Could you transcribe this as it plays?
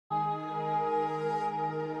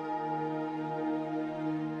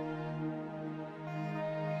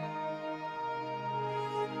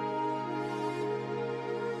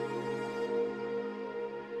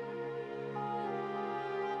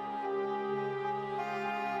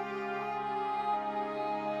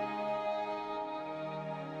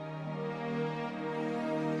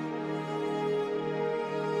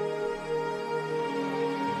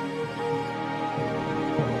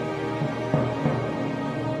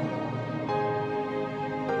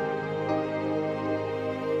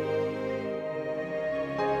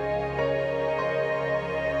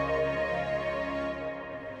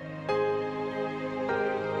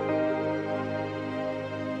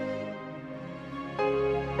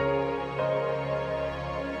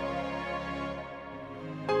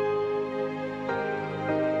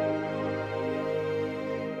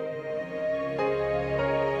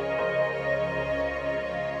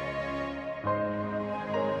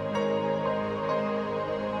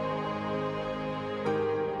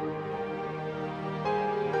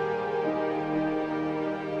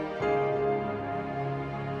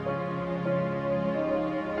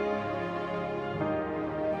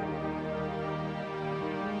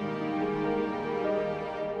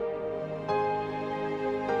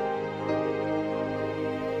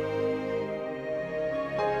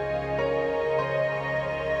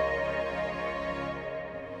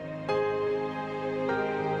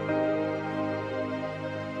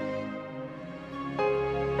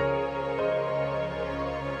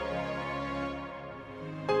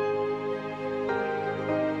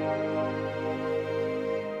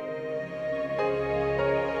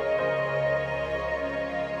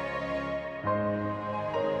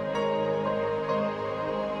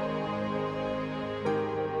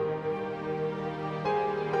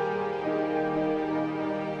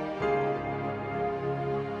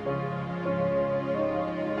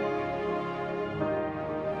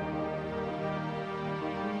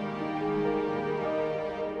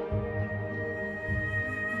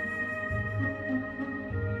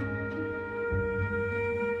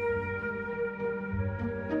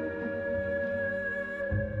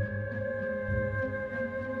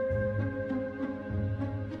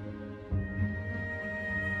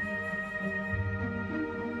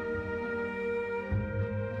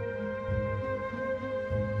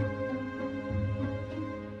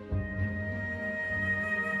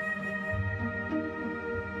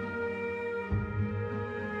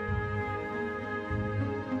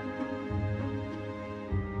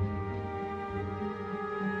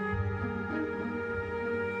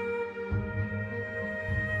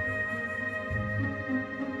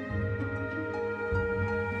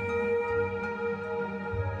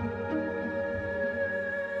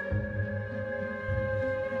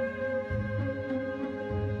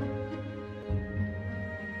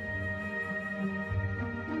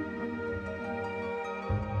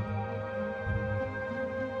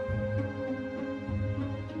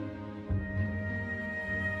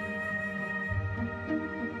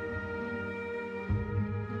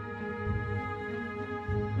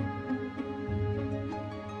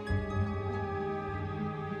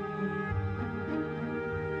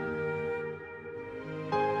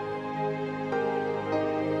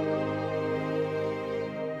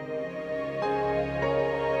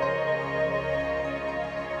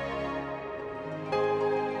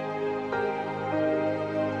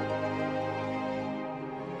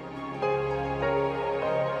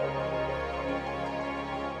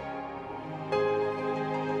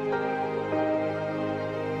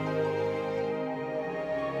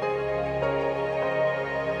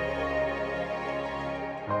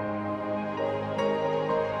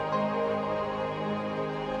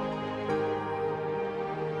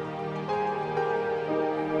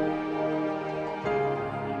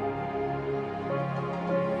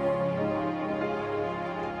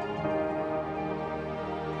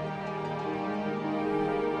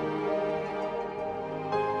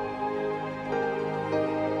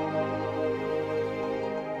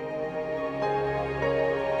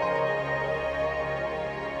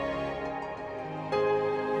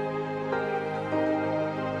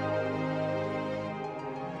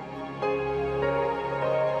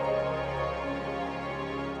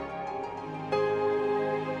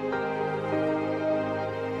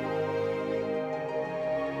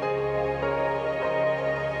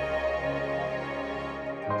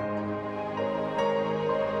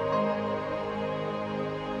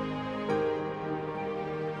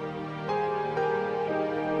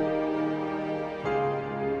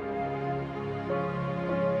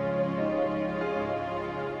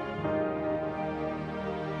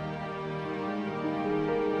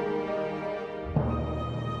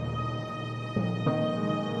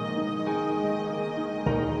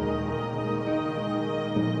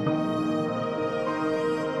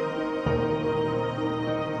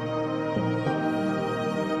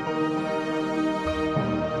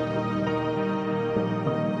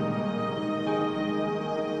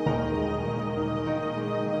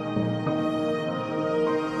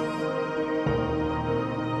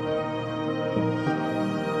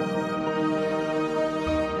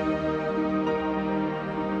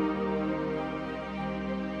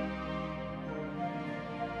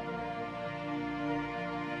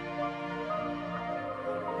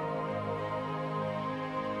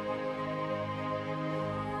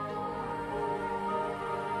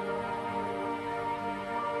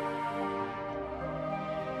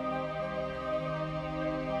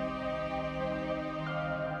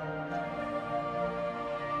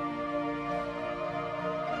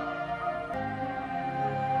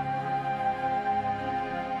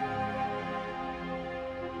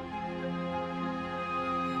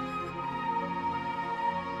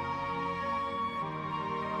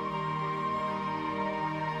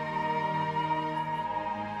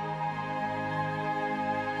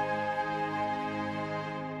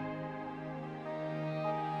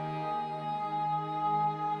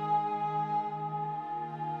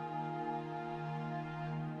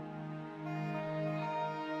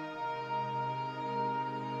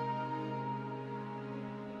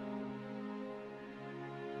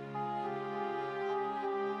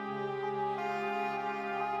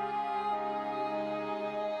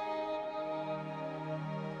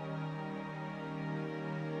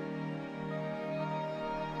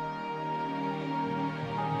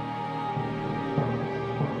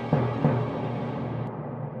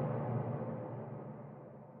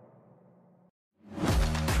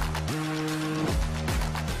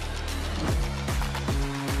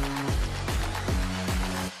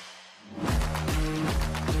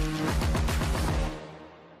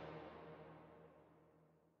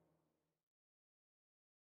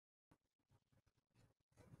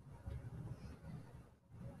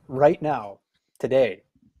Right now, today,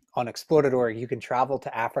 on Explore.org, you can travel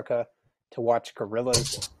to Africa to watch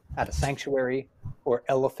gorillas at a sanctuary or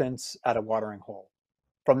elephants at a watering hole.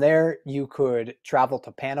 From there, you could travel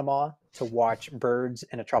to Panama to watch birds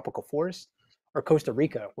in a tropical forest, or Costa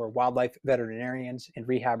Rica, where wildlife veterinarians and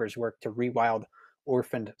rehabbers work to rewild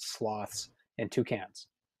orphaned sloths and toucans.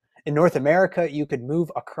 In North America, you could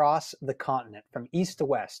move across the continent from east to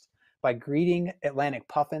west by greeting Atlantic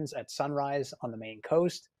puffins at sunrise on the Maine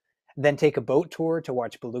coast, then take a boat tour to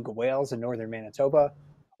watch beluga whales in northern Manitoba,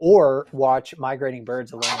 or watch migrating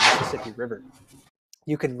birds along the Mississippi River.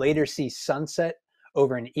 You could later see sunset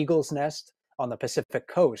over an eagle's nest on the Pacific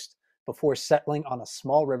coast before settling on a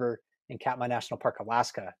small river in Katmai National Park,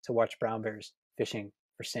 Alaska, to watch brown bears fishing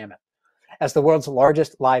for salmon. As the world's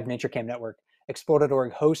largest live nature cam network,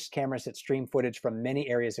 Explore.org hosts cameras that stream footage from many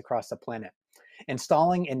areas across the planet.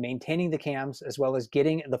 Installing and maintaining the cams, as well as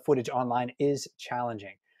getting the footage online, is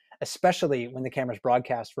challenging, especially when the cameras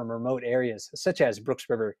broadcast from remote areas such as Brooks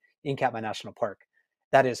River in Katmai National Park.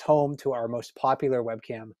 That is home to our most popular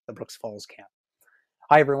webcam, the Brooks Falls Cam.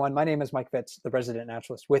 Hi, everyone. My name is Mike Fitz, the resident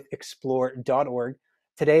naturalist with Explore.org.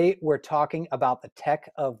 Today, we're talking about the tech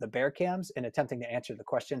of the bear cams and attempting to answer the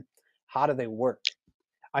question, how do they work?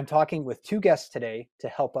 I'm talking with two guests today to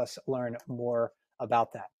help us learn more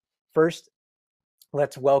about that. First,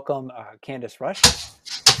 let's welcome Candice Rusch,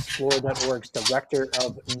 Explore.org's Director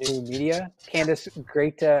of New Media. Candice,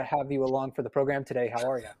 great to have you along for the program today. How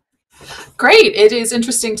are you? Great. It is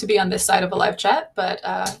interesting to be on this side of a live chat, but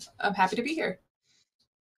I'm happy to be here.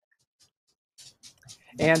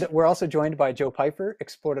 And we're also joined by Joe Pifer,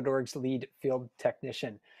 Explore.org's lead field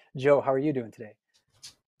technician. Joe, how are you doing today?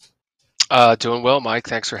 Doing well, Mike.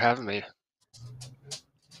 Thanks for having me.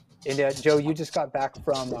 And Joe, you just got back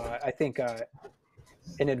from, I think,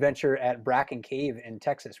 an adventure at Bracken Cave in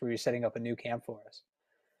Texas, where you're setting up a new camp for us.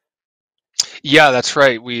 Yeah, that's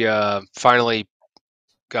right. We finally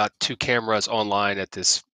got 2 cameras online at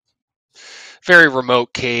this very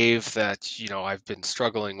remote cave that, I've been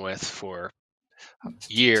struggling with for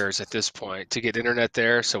years at this point to get internet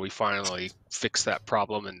there. So we finally fixed that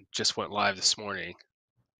problem and just went live this morning.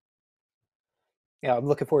 Yeah, I'm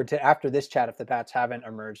looking forward to, after this chat, if the bats haven't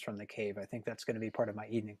emerged from the cave, I think that's going to be part of my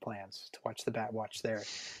evening plans, to watch the bat watch there,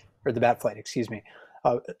 or the bat flight, excuse me.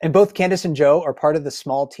 And both Candice and Joe are part of the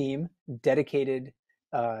small team dedicated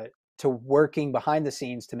to working behind the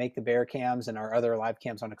scenes to make the bear cams and our other live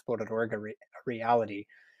cams on Explore.org a reality.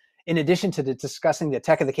 In addition to discussing the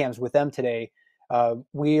tech of the cams with them today,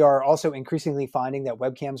 we are also increasingly finding that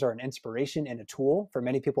webcams are an inspiration and a tool for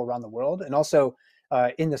many people around the world, and also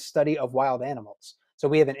in the study of wild animals. So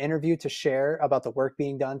we have an interview to share about the work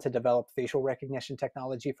being done to develop facial recognition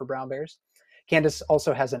technology for brown bears. Candice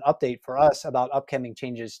also has an update for us about upcoming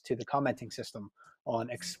changes to the commenting system on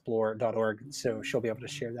explore.org. So she'll be able to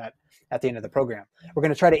share that at the end of the program. We're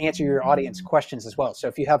going to try to answer your audience questions as well. So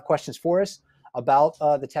if you have questions for us about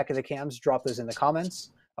the tech of the cams, drop those in the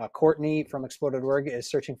comments. Courtney from explore.org is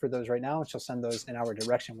searching for those right now, and she'll send those in our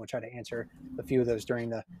direction. We'll try to answer a few of those during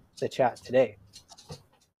the chat today.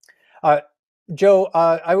 Joe,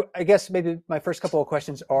 I guess maybe my first couple of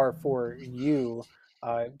questions are for you,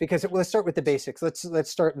 because let's start with the basics. Let's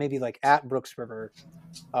start maybe like at Brooks River.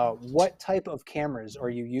 What type of cameras are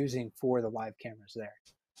you using for the live cameras there?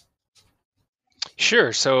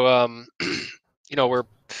 Sure. So, you know,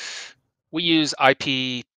 we use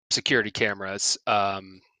IP security cameras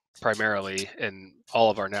primarily in all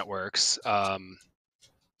of our networks.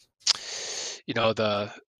 You know,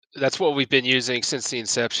 that's what we've been using since the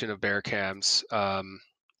inception of bear cams.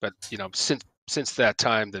 But you know, since that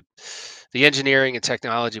time, the engineering and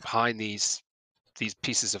technology behind these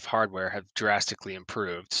pieces of hardware have drastically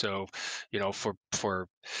improved. So, you know, for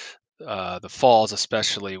the falls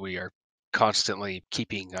especially, we are constantly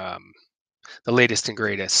keeping the latest and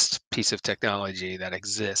greatest piece of technology that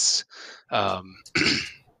exists. Um,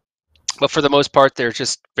 but for the most part, they're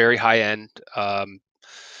just very high end,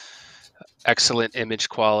 excellent image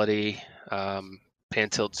quality, pan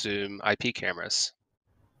tilt zoom IP cameras.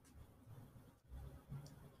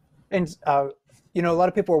 And you know, a lot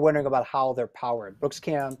of people are wondering about how they're powered. Brooks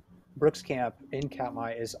Camp in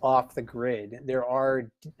Katmai is off the grid. There are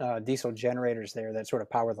diesel generators there that sort of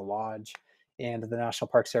power the lodge and the National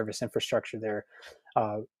Park Service infrastructure there.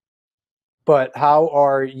 But how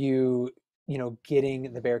are you,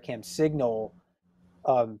 getting the Bearcam signal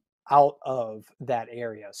out of that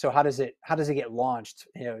area? So how does it get launched,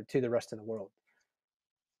 to the rest of the world?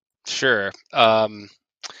 Sure.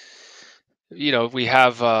 You know, we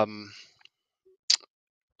have the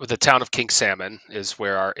town of King Salmon is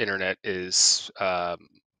where our internet is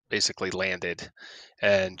basically landed,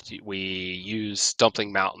 and we use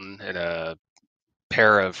Dumpling Mountain and a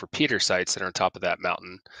pair of repeater sites that are on top of that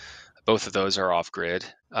mountain. Both of those are off grid.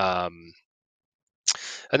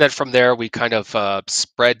 And then from there, we kind of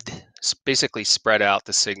basically spread out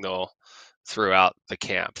the signal throughout the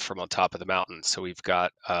camp from on top of the mountain. So we've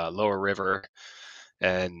got Lower River,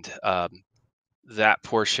 and that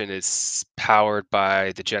portion is powered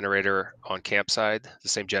by the generator on campside, the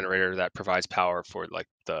same generator that provides power for like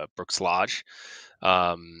the Brooks Lodge.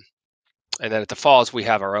 And then at the falls, we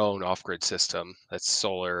have our own off-grid system that's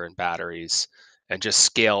solar and batteries, and just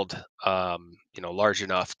scaled, large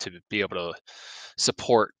enough to be able to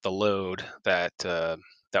support the load that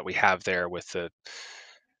we have there with the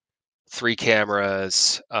 3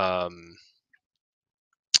 cameras, a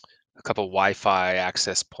couple Wi-Fi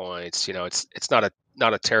access points. You know, it's not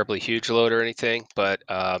a terribly huge load or anything, but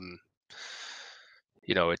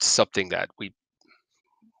it's something that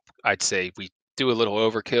I'd say we do a little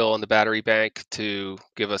overkill on the battery bank to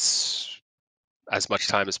give us as much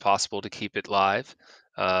time as possible to keep it live.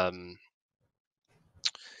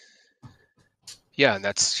 Yeah, and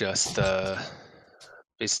that's just and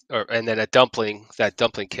then that dumpling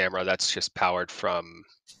camera, that's just powered from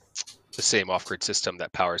the same off-grid system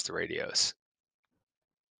that powers the radios.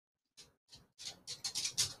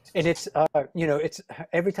 And it's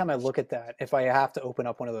every time I look at that, if I have to open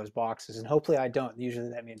up one of those boxes, and hopefully I don't, usually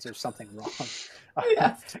that means there's something wrong.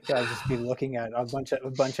 Yeah. I'll just be looking at a bunch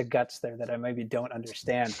of guts there that I maybe don't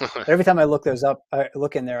understand. But every time I look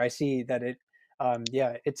look in there, I see that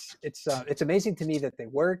it's amazing to me that they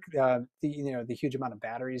work. The huge amount of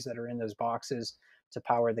batteries that are in those boxes to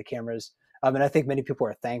power the cameras, and I think many people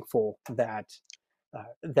are thankful that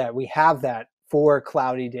we have that for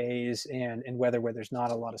cloudy days and weather where there's not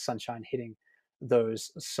a lot of sunshine hitting those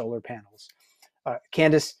solar panels.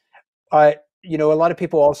 Candice, a lot of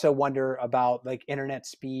people also wonder about like internet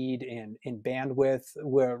speed and bandwidth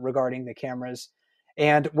regarding the cameras.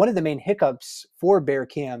 And one of the main hiccups for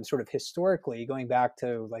Bearcam, sort of historically, going back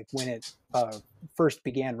to like when it first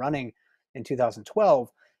began running in 2012,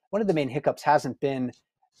 one of the main hiccups hasn't been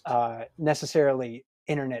necessarily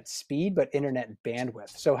internet speed, but internet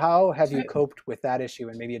bandwidth. So how have you coped with that issue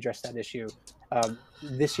and maybe addressed that issue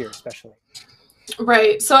this year especially?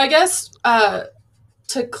 Right. So I guess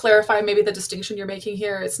to clarify maybe the distinction you're making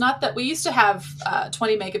here, it's not that we used to have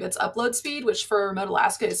 20 megabits upload speed, which for remote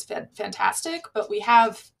Alaska is fantastic, but we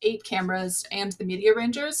have 8 cameras and the media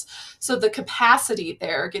rangers. So the capacity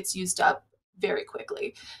there gets used up very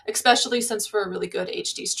quickly, especially since for a really good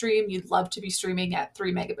HD stream, you'd love to be streaming at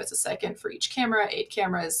 3 megabits a second for each camera. 8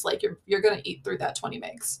 cameras, like you're going to eat through that 20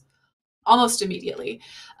 megs almost immediately.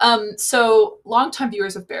 So longtime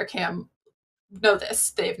viewers of Bearcam know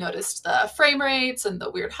this. They've noticed the frame rates and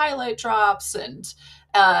the weird highlight drops. And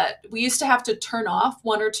we used to have to turn off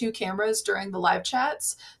 1 or 2 cameras during the live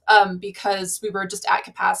chats because we were just at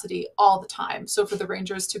capacity all the time. So for the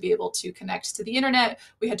Rangers to be able to connect to the internet,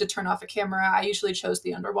 we had to turn off a camera. I usually chose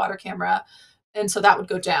the underwater camera. And so that would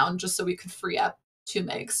go down just so we could free up 2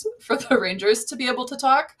 megs for the Rangers to be able to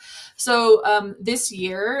talk. So this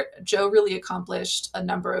year, Joe really accomplished a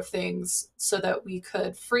number of things so that we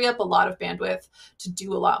could free up a lot of bandwidth to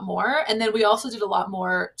do a lot more. And then we also did a lot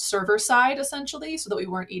more server side, essentially, so that we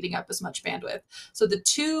weren't eating up as much bandwidth. So the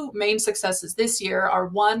 2 main successes this year are,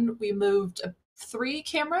 one, we moved 3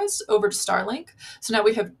 cameras over to Starlink. So now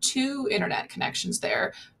we have 2 internet connections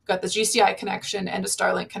there. We've got the GCI connection and a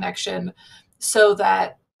Starlink connection, so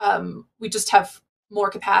that we just have more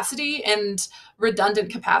capacity and redundant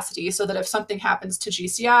capacity, so that if something happens to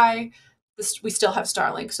GCI, we still have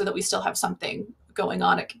Starlink, so that we still have something going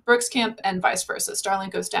on at Brooks Camp, and vice versa.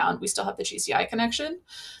 Starlink goes down, we still have the GCI connection.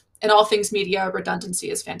 And all things media, redundancy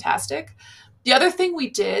is fantastic. The other thing we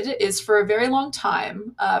did is, for a very long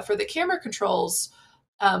time, for the camera controls,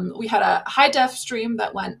 we had a high def stream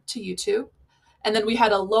that went to YouTube. And then we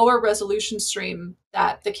had a lower resolution stream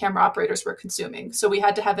that the camera operators were consuming. So we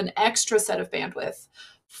had to have an extra set of bandwidth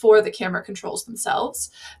for the camera controls themselves.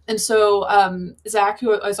 And so Zach,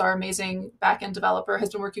 who is our amazing backend developer, has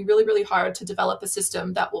been working really, really hard to develop a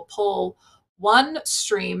system that will pull 1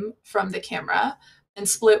 stream from the camera and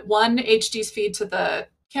split 1 HD feed to the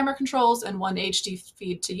camera controls and 1 HD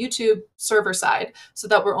feed to YouTube server side, so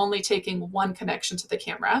that we're only taking 1 connection to the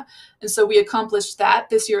camera. And so we accomplished that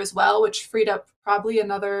this year as well, which freed up probably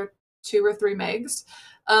another 2 or 3 megs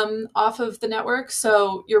off of the network.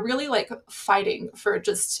 So you're really like fighting for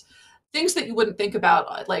just things that you wouldn't think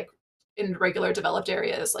about, like in regular developed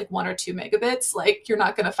areas, like 1 or 2 megabits. Like, you're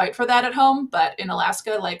not going to fight for that at home, but in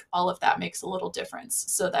Alaska, like, all of that makes a little difference,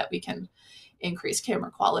 so that we can increase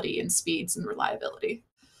camera quality and speeds and reliability.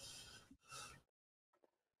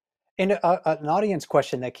 And an audience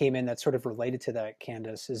question that came in that's sort of related to that,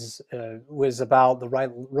 Candice, was about the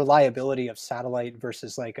reliability of satellite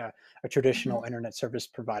versus like a traditional internet service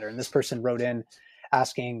provider. And this person wrote in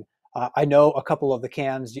asking, I know a couple of the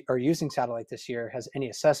cams are using satellite this year. Has any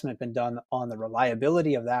assessment been done on the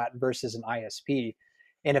reliability of that versus an ISP?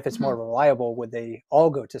 And if it's more reliable, would they all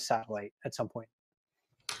go to satellite at some point?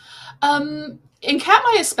 In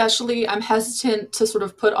Katmai especially, I'm hesitant to sort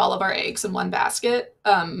of put all of our eggs in one basket.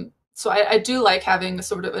 So I do like having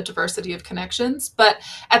sort of a diversity of connections. But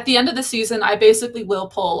at the end of the season, I basically will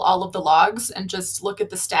pull all of the logs and just look at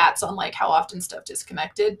the stats on like how often stuff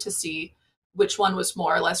disconnected to see which one was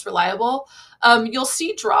more or less reliable. You'll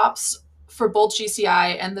see drops for both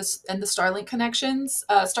GCI and the Starlink connections.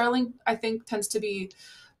 Starlink, I think, tends to be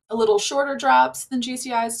a little shorter drops than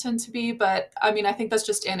GCIs tend to be, but I mean, I think that's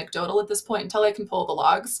just anecdotal at this point. Until I can pull the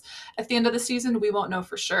logs at the end of the season, we won't know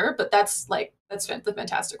for sure. But that's the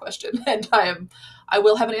fantastic question, and I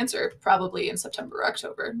will have an answer probably in September or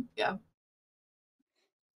October. Yeah.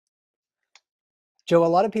 Joe, a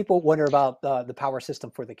lot of people wonder about the power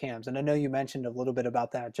system for the cams, and I know you mentioned a little bit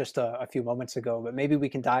about that just a few moments ago, but maybe we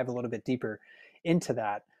can dive a little bit deeper into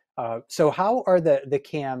that. So how are the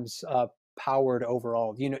cams powered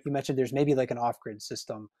overall? You mentioned there's maybe like an off-grid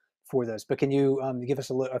system for this, but can you give us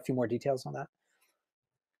a few more details on that?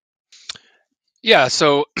 Yeah,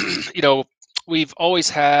 so we've always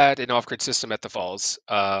had an off-grid system at the falls.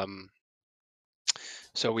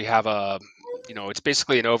 So we have it's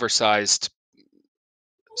basically an oversized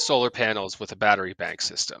solar panels with a battery bank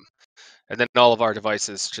system, and then all of our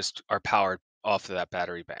devices just are powered off of that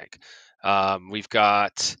battery bank. We've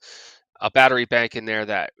got a battery bank in there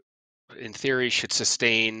that in theory should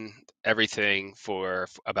sustain everything for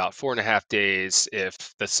about 4.5 days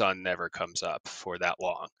if the sun never comes up for that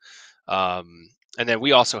long. And then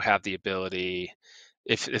we also have the ability,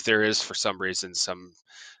 if there is for some reason some,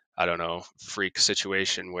 I don't know, freak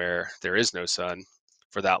situation where there is no sun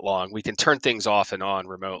for that long, we can turn things off and on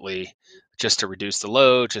remotely just to reduce the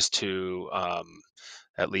load, just to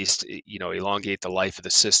at least elongate the life of the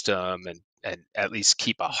system, and at least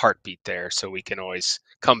keep a heartbeat there, so we can always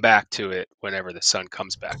come back to it whenever the sun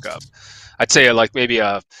comes back up. I'd say like maybe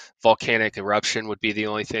a volcanic eruption would be the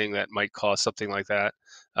only thing that might cause something like that.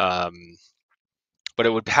 but it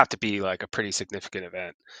would have to be like a pretty significant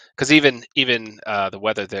event, because even the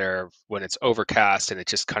weather there, when it's overcast and it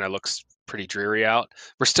just kind of looks pretty dreary out,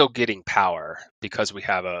 we're still getting power because we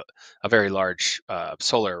have a very large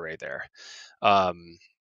solar array there.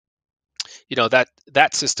 That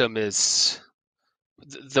system is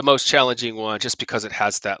the most challenging one, just because it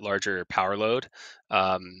has that larger power load.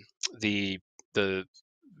 The the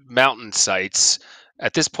mountain sites,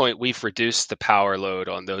 at this point, we've reduced the power load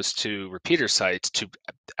on those two repeater sites to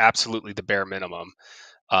absolutely the bare minimum,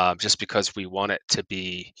 just because we want it to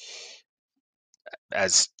be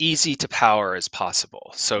as easy to power as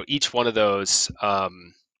possible. So each one of those,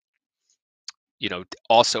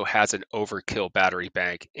 also has an overkill battery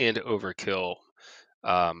bank and overkill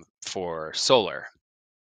for solar.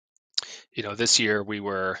 This year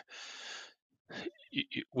we've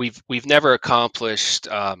never accomplished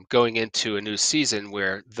going into a new season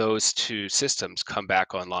where those two systems come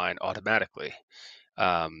back online automatically.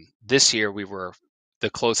 This year we were the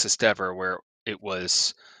closest ever, where it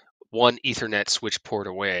was one Ethernet switch port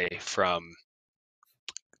away from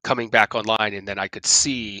coming back online, and then I could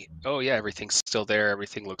see, oh yeah, everything's still there,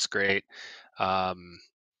 everything looks great. I'm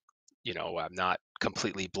not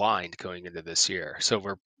completely blind going into this year, so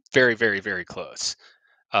we're very, very, very close.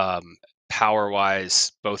 Power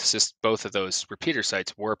wise, both of those repeater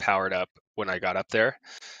sites were powered up when I got up there,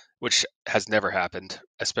 which has never happened,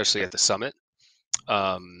 especially at the summit.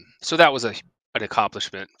 So that was an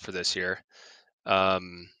accomplishment for this year.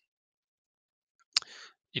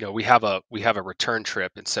 We have a return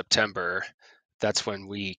trip in September. That's when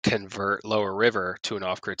we convert Lower River to an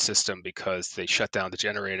off-grid system, because they shut down the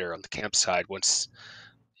generator on the campsite once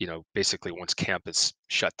camp is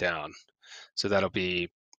shut down. So that'll be,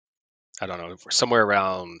 I don't know, somewhere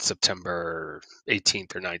around September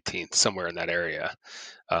 18th or 19th, somewhere in that area.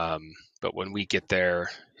 But when we get there,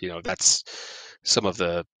 that's some of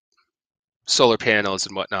the solar panels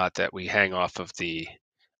and whatnot that we hang off of the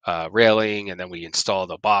railing, and then we install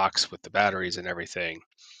the box with the batteries and everything.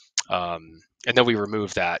 And then we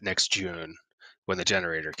remove that next June when the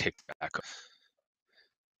generator kicked back.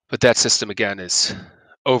 But that system, again, is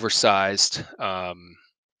oversized. And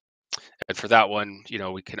for that one,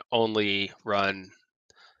 we can only run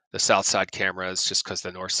the south side cameras, just because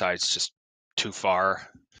the north side's just too far.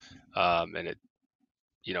 And it,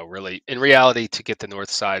 really, in reality, to get the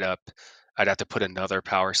north side up, I'd have to put another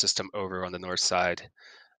power system over on the north side.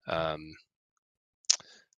 But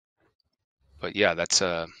yeah, that's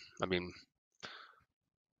I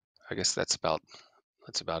guess that's about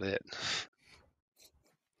it.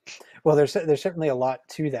 Well, there's certainly a lot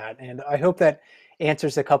to that, and I hope that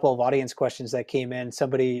answers a couple of audience questions that came in.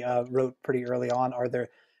 Somebody wrote pretty early on: Are the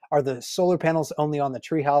solar panels only on the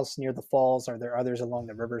treehouse near the falls? Are there others along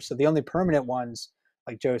the river? So the only permanent ones,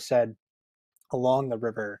 like Joe said, along the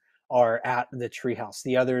river are at the treehouse.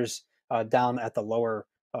 The others down at the lower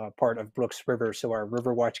part of Brooks River. So our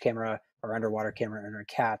River Watch camera, our underwater camera, and our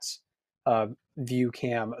CATS view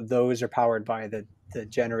cam, those are powered by the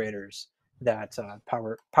generators that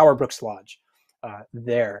power Brooks Lodge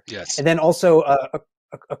there. Yes. And then also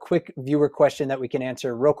a quick viewer question that we can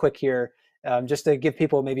answer real quick here, just to give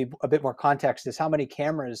people maybe a bit more context, is how many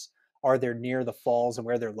cameras are there near the falls and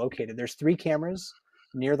where they're located? There's 3 cameras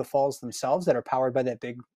near the falls themselves that are powered by that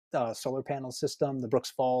big solar panel system, the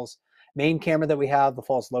Brooks Falls main camera that we have, the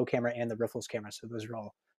Falls low camera, and the Riffles camera. So those are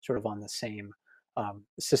all sort of on the same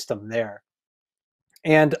system there.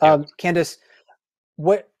 And Candice,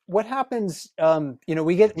 what happens?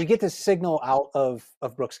 We get this signal out of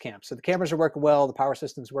Brooks Camp, so the cameras are working well, the power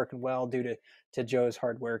system's working well due to Joe's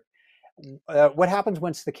hard work. What happens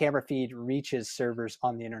once the camera feed reaches servers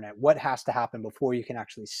on the internet? What has to happen before you can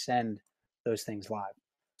actually send those things live?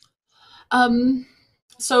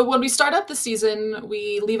 So when we start up the season,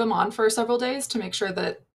 we leave them on for several days to make sure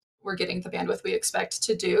that we're getting the bandwidth we expect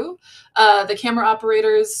to do. The camera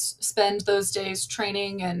operators spend those days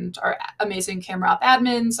training, and our amazing camera op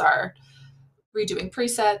admins are redoing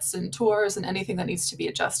presets and tours and anything that needs to be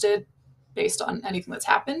adjusted based on anything that's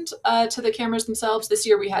happened to the cameras themselves. This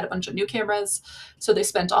year we had a bunch of new cameras, so they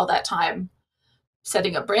spent all that time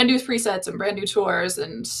setting up brand new presets and brand new tours,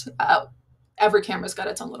 and every camera's got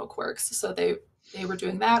its own little quirks. So they were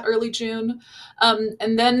doing that early June.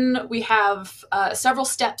 And then we have several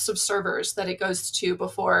steps of servers that it goes to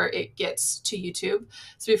before it gets to YouTube.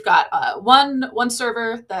 So we've got one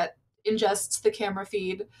server that ingests the camera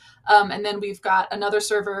feed. And then we've got another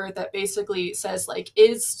server that basically says, like,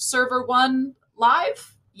 is server 1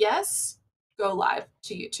 live? Yes, go live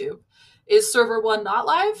to YouTube. Is server 1 not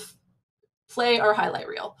live? Play our highlight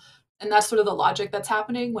reel. And that's sort of the logic that's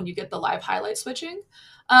happening when you get the live highlight switching.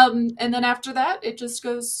 And then after that, it just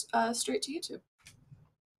goes straight to YouTube.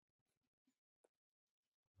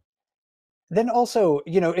 Then also,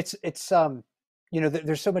 there's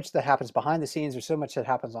so much that happens behind the scenes. There's so much that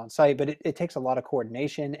happens on site, but it takes a lot of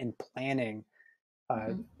coordination and planning,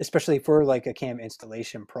 especially for like a cam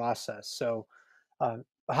installation process. So, uh,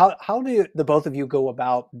 how do the both of you go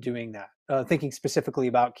about doing that? Thinking specifically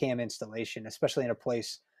about cam installation, especially in a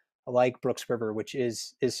place like Brooks River, which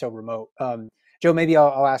is so remote. Joe, maybe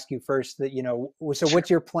I'll ask you first. That so Sure. what's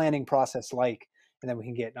your planning process like, and then we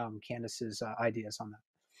can get Candice's ideas on that.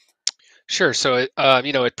 Sure. So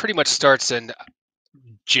it pretty much starts in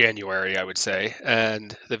January, I would say,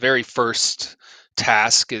 and the very first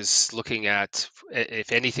task is looking at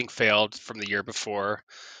if anything failed from the year before.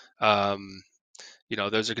 Um,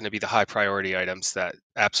 those are going to be the high priority items that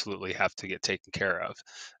absolutely have to get taken care of.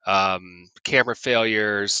 Camera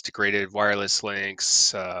failures, degraded wireless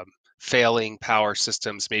links, failing power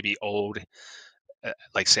systems, maybe old,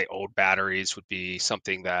 like say old batteries would be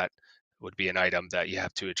something that would be an item that you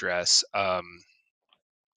have to address.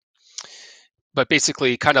 But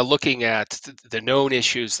basically kind of looking at the known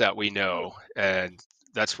issues that we know, and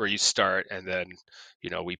that's where you start, and then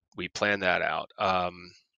we plan that out.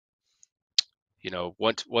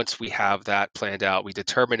 Once we have that planned out, we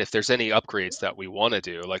determine if there's any upgrades that we want to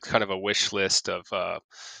do, like kind of a wish list of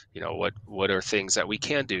what are things that we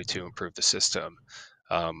can do to improve the system.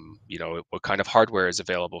 What kind of hardware is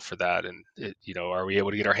available for that, and are we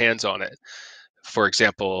able to get our hands on it? For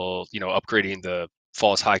example, upgrading the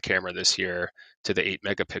Falls High camera this year to the 8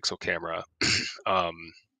 megapixel camera. um,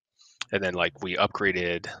 and then like we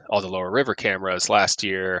upgraded all the Lower River cameras last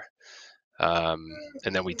year.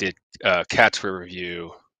 And then we did Cat's River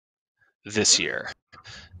View this year.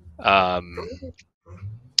 Um,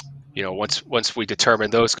 once we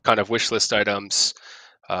determine those kind of wish list items,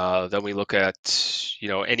 then we look at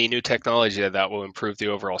any new technology that will improve the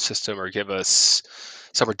overall system or give us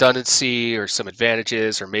some redundancy or some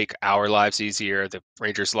advantages or make our lives easier, the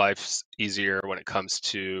Rangers' lives easier when it comes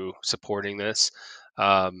to supporting this.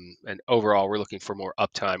 And overall, we're looking for more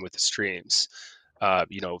uptime with the streams.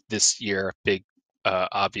 This year, big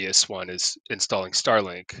obvious one is installing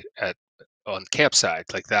Starlink on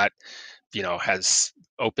campsite. Like that, has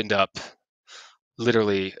opened up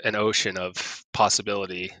literally an ocean of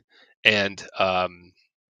possibility, and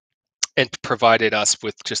provided us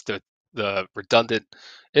with just the redundant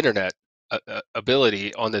internet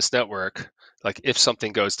ability on this network. Like if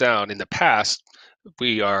something goes down in the past,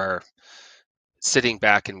 we are sitting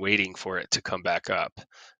back and waiting for it to come back up.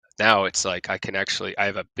 Now it's like I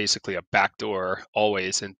have basically a back door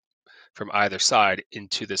always in from either side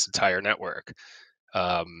into this entire network.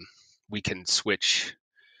 Um, we can switch,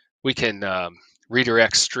 we can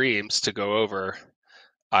redirect streams to go over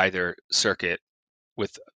either circuit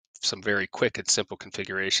with some very quick and simple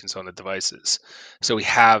configurations on the devices. So we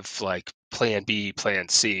have like plan B, plan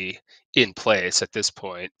C in place at this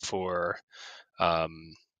point for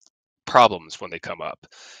um, problems when they come up.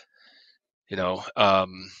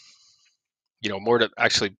 More to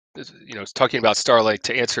actually, talking about Starlink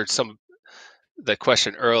to answer some the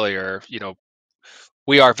question earlier.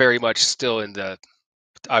 We are very much still in the,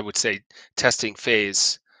 I would say, testing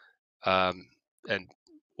phase, and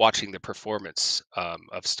watching the performance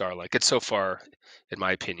of Starlink. And so far, in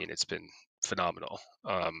my opinion, it's been phenomenal.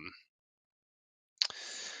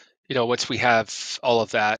 Once we have all of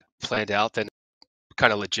that planned out, then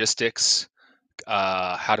kind of logistics.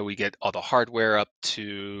 How do we get all the hardware up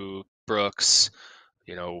to Brooks?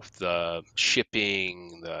 The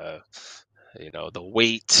shipping, the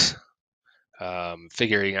weight.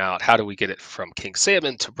 Figuring out how do we get it from King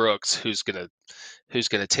Salmon to Brooks? Who's gonna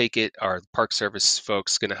take it? Are Park Service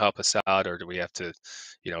folks gonna help us out, or do we have to,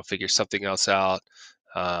 figure something else out?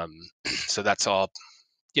 So that's all.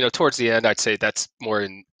 Towards the end, I'd say that's more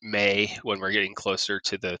in May when we're getting closer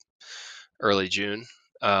to the early June.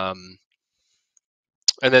 And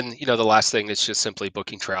then the last thing is just simply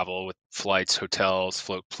booking travel with flights, hotels,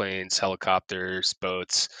 float planes, helicopters,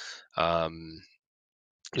 boats.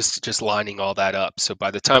 Just lining all that up. So by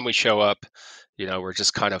the time we show up, we're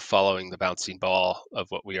just kind of following the bouncing ball of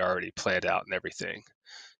what we already planned out and everything,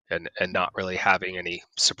 and not really having any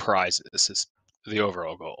surprises is the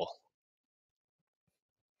overall goal.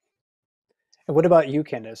 And what about you,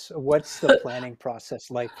 Candice? What's the planning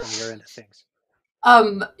process like from your end of things?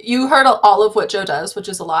 You heard all of what Joe does, which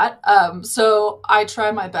is a lot. So I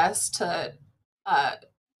try my best to uh,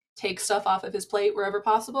 take stuff off of his plate wherever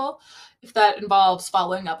possible. If that involves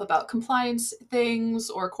following up about compliance things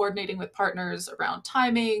or coordinating with partners around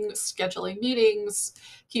timing, scheduling meetings,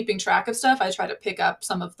 keeping track of stuff, I try to pick up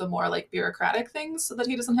some of the more like bureaucratic things so that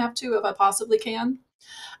he doesn't have to if I possibly can.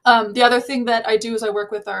 The other thing that I do is I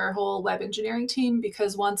work with our whole web engineering team,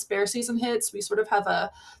 because once bear season hits, we sort of have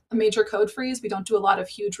a major code freeze. We don't do a lot of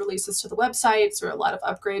huge releases to the websites or a lot of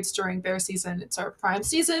upgrades during bear season. It's our prime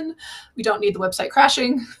season. We don't need the website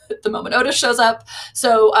crashing the moment Otis shows up.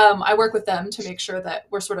 So I work with them to make sure that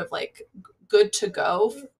we're sort of like good to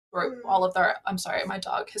go for all of their. I'm sorry, my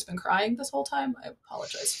dog has been crying this whole time. I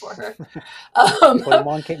apologize for her. Put him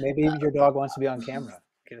on maybe your dog wants to be on camera.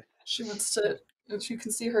 She wants to. You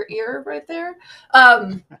can see her ear right there.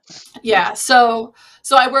 Yeah, so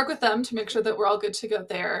I work with them to make sure that we're all good to go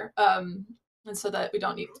there, and so that we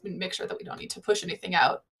don't need to make sure that we don't need to push anything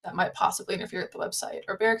out that might possibly interfere with the website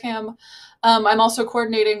or Bearcam. I'm also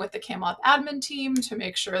coordinating with the CamOp admin team to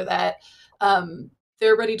make sure that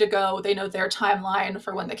they're ready to go. They know their timeline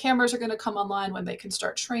for when the cameras are going to come online, when they can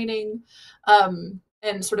start training, and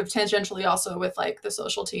sort of tangentially also with like the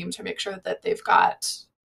social team to make sure that they've got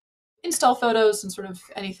install photos and sort of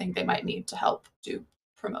anything they might need to help do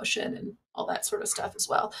promotion and all that sort of stuff as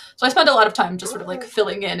well. So I spend a lot of time just sort of like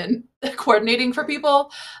filling in and coordinating for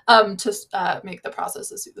people to make the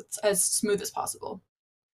process as smooth as possible.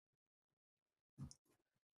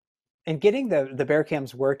 And getting the bear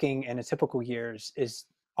cams working in a typical years is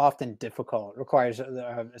often difficult. It requires,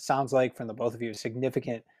 it sounds like from the both of you,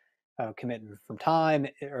 significant commitment from time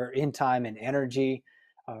or in time and energy.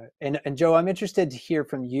 And Joe, I'm interested to hear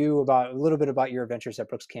from you about a little bit about your adventures at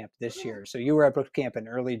Brooks Camp this year. So you were at Brooks Camp in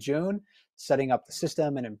early June, setting up the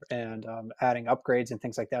system and adding upgrades and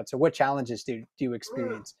things like that. So what challenges do you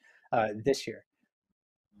experience this year?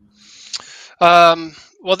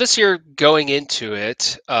 Well, this year going into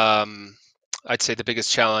it, I'd say the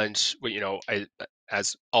biggest challenge,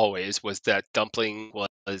 as always, was that dumpling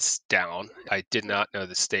was down. I did not know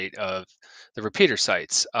the state of the repeater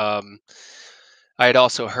sites. I had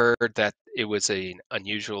also heard that it was an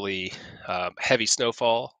unusually heavy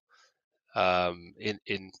snowfall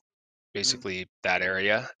in basically that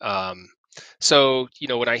area. So,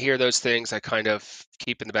 when I hear those things, I kind of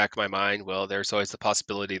keep in the back of my mind, well, there's always the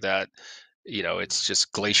possibility that, it's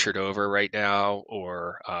just glaciered over right now,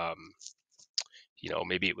 or,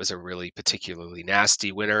 maybe it was a really particularly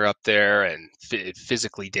nasty winter up there and it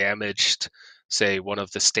physically damaged, say, one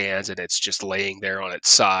of the stands, and it's just laying there on its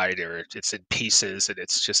side, or it's in pieces and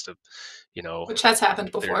it's just which has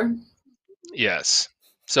happened before. Yes.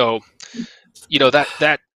 So,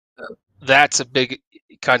 that's a big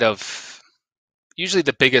kind of, usually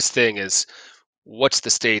the biggest thing is what's the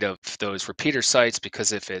state of those repeater sites,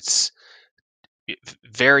 because if it's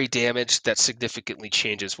very damaged, that significantly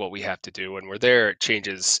changes what we have to do when we're there. It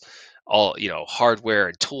changes all, hardware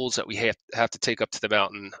and tools that we have to take up to the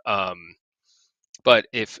mountain. But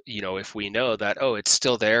if we know that, oh, it's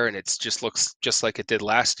still there and it just looks just like it did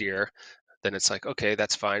last year, then it's like, okay,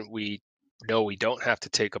 that's fine. We know we don't have to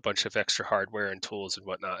take a bunch of extra hardware and tools and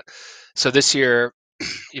whatnot. So this year,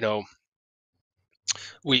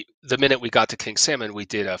 the minute we got to King Salmon, we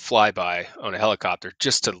did a flyby on a helicopter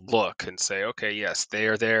just to look and say, okay, yes, they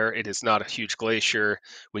are there. It is not a huge glacier.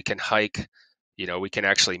 We can hike. We can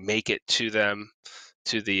actually make it to them,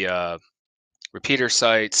 to the repeater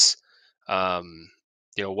sites.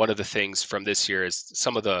 One of the things from this year is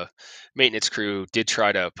some of the maintenance crew did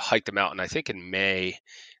try to hike the mountain, I think in May,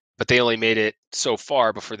 but they only made it so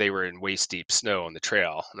far before they were in waist deep snow on the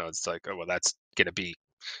trail. And I was like, oh, well, that's going to be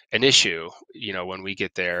an issue, when we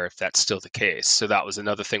get there, if that's still the case. So that was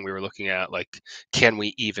another thing we were looking at, like, can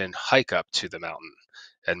we even hike up to the mountain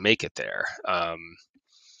and make it there?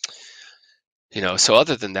 So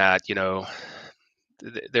other than that,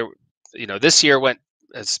 there, this year went,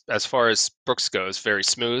 as far as Brooks goes, very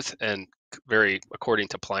smooth and very according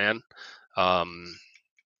to plan. But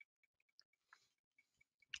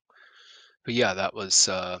yeah, that was,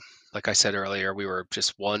 like I said earlier, we were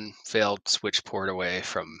just one failed switch port away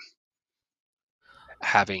from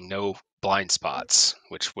having no blind spots,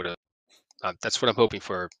 which would have, that's what I'm hoping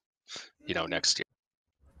for, next year.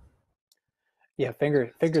 Yeah,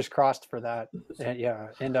 fingers crossed for that. Yeah,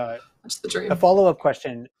 and That's the dream. a follow-up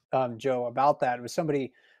question, Joe, about that was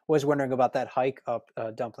somebody was wondering about that hike up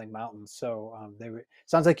Dumpling Mountain. So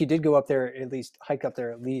sounds like you did go up there, at least hike up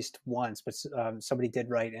there at least once, but somebody did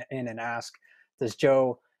write in and ask, does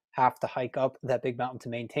Joe have to hike up that big mountain to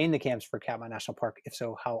maintain the camps for Katmai National Park? If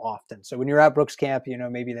so, how often? So when you're at Brooks Camp,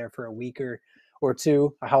 maybe there for a week or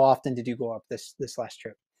two, how often did you go up this last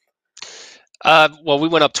trip? Well, we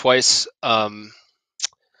went up twice.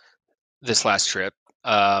 this last trip.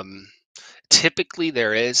 Typically,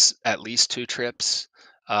 there is at least 2 trips.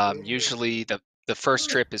 Usually, the first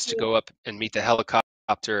trip is to go up and meet the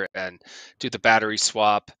helicopter and do the battery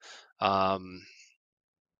swap. Um,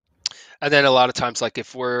 and then a lot of times, like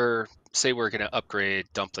if say we're going to upgrade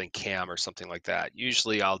dumpling cam or something like that,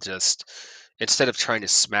 usually I'll just, instead of trying to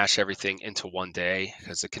smash everything into one day,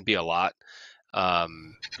 because it can be a lot,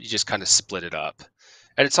 you just kind of split it up.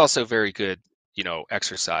 And it's also very good,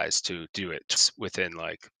 exercise to do it within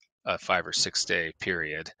like a 5 or 6 day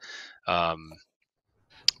period. Um,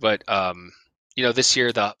 but this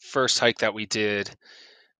year, the first hike that we did,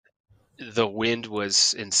 the wind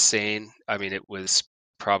was insane. I mean, it was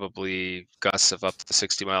probably gusts of up to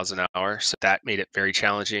 60 miles an hour. So that made it very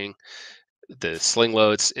challenging. The sling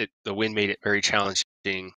loads, the wind made it very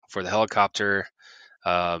challenging for the helicopter.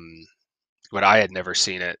 But I had never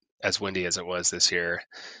seen it as windy as it was this year.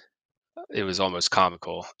 It was almost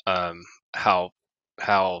comical, how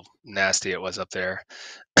nasty it was up there.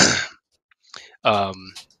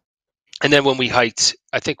 And then when we hiked,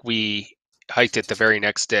 I think we hiked it the very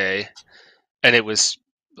next day, and it was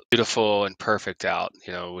beautiful and perfect out,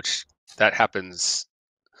 which that happens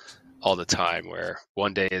all the time, where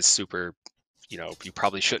one day is super, you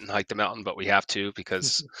probably shouldn't hike the mountain, but we have to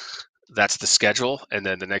because that's the schedule. And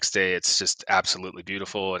then the next day it's just absolutely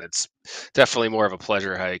beautiful, and it's definitely more of a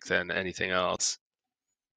pleasure hike than anything else.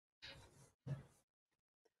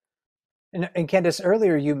 And Candice,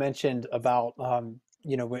 earlier you mentioned about,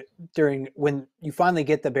 during when you finally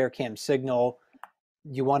get the bear cam signal,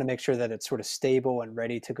 you want to make sure that it's sort of stable and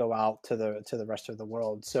ready to go out to the rest of the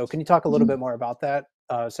world. So can you talk a little bit more about that,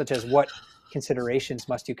 such as what considerations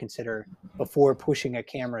must you consider before pushing a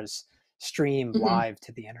camera's stream live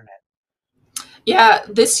to the internet? Yeah,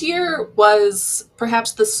 this year was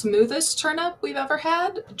perhaps the smoothest turn up we've ever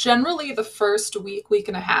had. Generally, the first week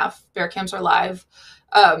and a half, bear cams are live.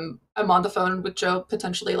 I'm on the phone with Joe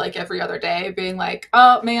potentially like every other day, being like,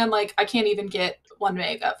 oh man, like I can't even get 1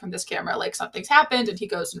 meg up from this camera. Like something's happened. And he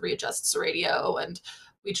goes and readjusts the radio and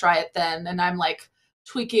we try it then. And I'm like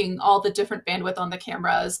tweaking all the different bandwidth on the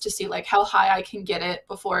cameras to see like how high I can get it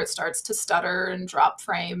before it starts to stutter and drop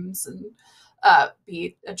frames and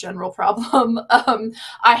be a general problem.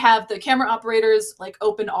 I have the camera operators like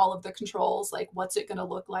open all of the controls, like what's it going to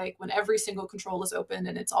look like when every single control is open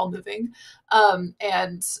and it's all moving.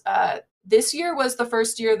 And this year was the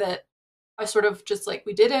first year that I sort of just like,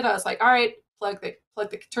 we did it. I was like, all right,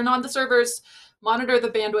 turn on the servers, monitor the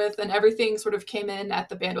bandwidth, and everything sort of came in at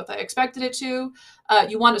the bandwidth I expected it to.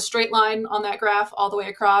 You want a straight line on that graph all the way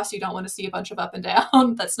across. You don't want to see a bunch of up and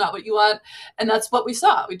down. That's not what you want. And that's what we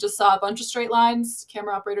saw. We just saw a bunch of straight lines.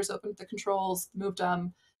 Camera operators opened the controls, moved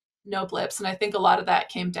them, no blips. And I think a lot of that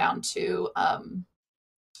came down to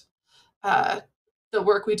the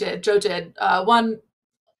work we did. Joe did one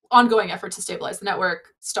ongoing effort to stabilize the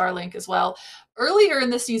network, Starlink as well. Earlier in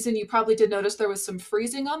the season, you probably did notice there was some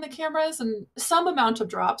freezing on the cameras, and some amount of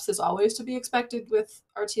drops is always to be expected with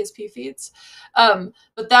RTSP feeds.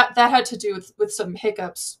 But that had to do with some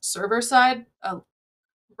hiccups server side.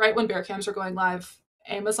 Right when bear cams were going live,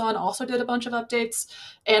 Amazon also did a bunch of updates,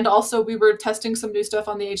 and also we were testing some new stuff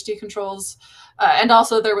on the HD controls, and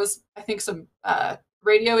also there was, I think, some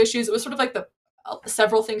radio issues. It was sort of like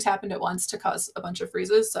several things happened at once to cause a bunch of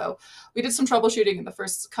freezes. So we did some troubleshooting in the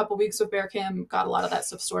first couple weeks of bear cam, got a lot of that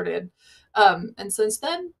stuff sorted, and since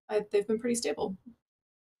then they've been pretty stable.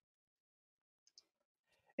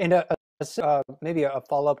 And maybe a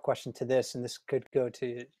follow-up question to this, and this could go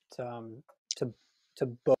to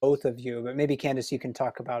both of you, but maybe Candice, you can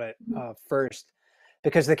talk about it first,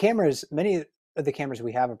 because many of the cameras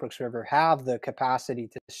we have at Brooks River have the capacity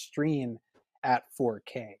to stream at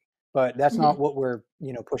 4K, but that's not what we're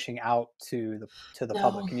pushing out to the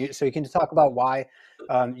public. So you can talk about why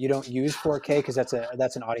you don't use 4K, because that's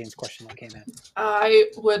an audience question that came in.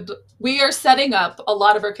 We are setting up a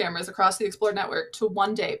lot of our cameras across the Explore network to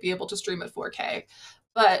one day be able to stream at 4K.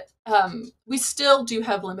 But we still do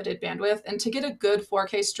have limited bandwidth. And to get a good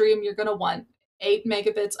 4K stream, you're going to want 8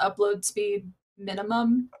 megabits upload speed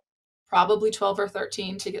minimum, probably 12 or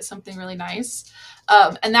 13 to get something really nice.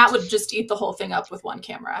 And that would just eat the whole thing up with one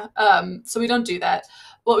camera. So we don't do that.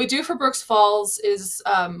 What we do for Brooks Falls is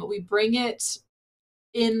we bring it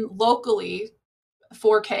in locally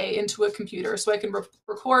 4K into a computer. So I can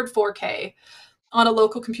record 4K on a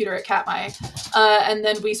local computer at Katmai, and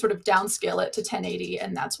then we sort of downscale it to 1080,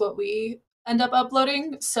 and that's what we end up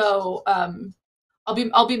uploading. So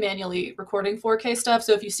I'll be manually recording 4K stuff.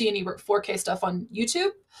 So if you see any 4K stuff on YouTube,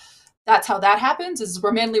 that's how that happens. Is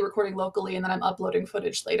we're manually recording locally, and then I'm uploading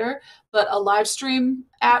footage later. But a live stream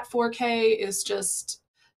at 4K is just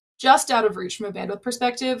just out of reach from a bandwidth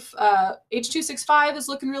perspective. H.265 is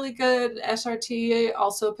looking really good. SRT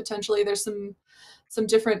also potentially, there's some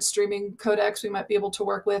different streaming codecs we might be able to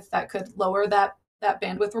work with that could lower that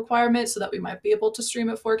bandwidth requirement so that we might be able to stream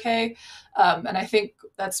at 4K. And I think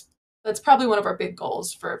that's probably one of our big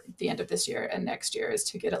goals for the end of this year and next year, is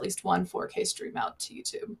to get at least one 4K stream out to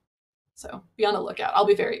YouTube. So be on the lookout. I'll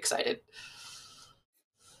be very excited.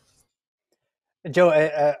 Joe,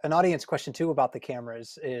 an audience question too about the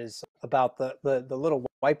cameras is about the little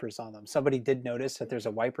wipers on them. Somebody did notice that there's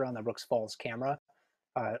a wiper on the Brooks Falls camera.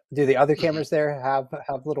 Do the other cameras there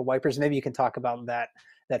have little wipers? Maybe you can talk about that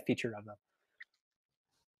feature of them.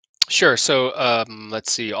 Sure. So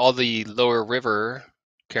let's see. All the lower river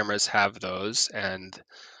cameras have those, and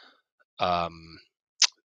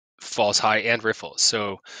Falls High and Riffles.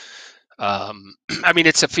 So I mean,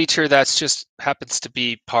 it's a feature that's just happens to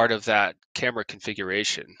be part of that camera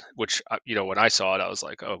configuration, which, when I saw it, I was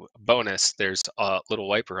like, oh, bonus, there's a little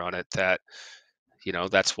wiper on it that,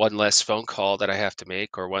 that's one less phone call that I have to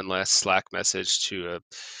make, or one less Slack message to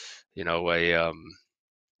a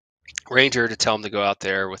ranger to tell them to go out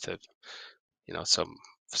there with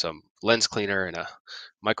some lens cleaner and a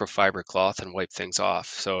microfiber cloth and wipe things off.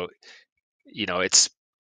 So, it's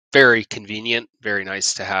very convenient, very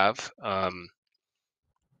nice to have.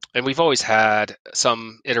 And we've always had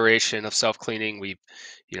some iteration of self-cleaning. We,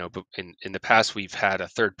 in the past, we've had a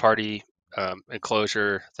third-party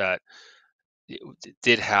enclosure that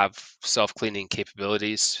did have self-cleaning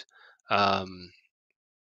capabilities, but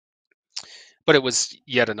it was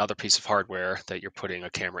yet another piece of hardware that you're putting a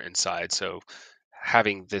camera inside. So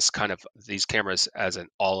having these cameras as an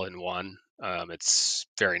all-in-one, it's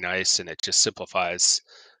very nice, and it just simplifies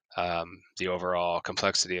the overall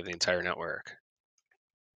complexity of the entire network.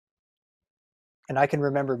 And I can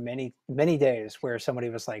remember many days where somebody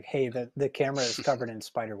was like, "Hey, the camera is covered in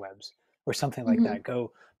spider webs," or something like that.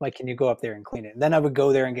 Go, Mike, can you go up there and clean it? And then I would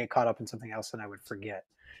go there and get caught up in something else, and I would forget.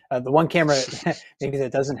 The one camera maybe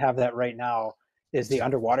that doesn't have that right now is the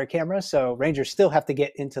underwater camera. So rangers still have to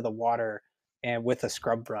get into the water and with a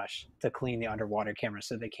scrub brush to clean the underwater camera,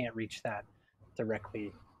 so they can't reach that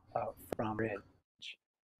directly from bridge.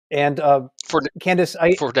 And Candice,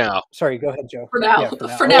 for now. Sorry, go ahead, Joe. For now.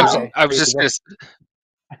 Yeah, For now. Okay. I was just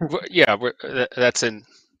that's in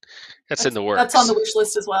the works. That's on the wish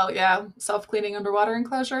list as well. Yeah, self-cleaning underwater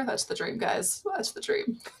enclosure. That's the dream, guys. That's the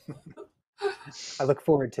dream. I look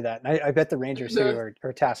forward to that. And I bet the rangers who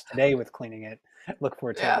are tasked today with cleaning it look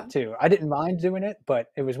forward to that too. I didn't mind doing it, but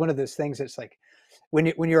it was one of those things that's like when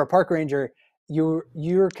you're a park ranger,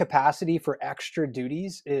 your capacity for extra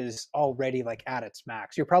duties is already like at its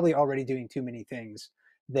max. You're probably already doing too many things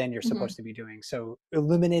than you're supposed to be doing. So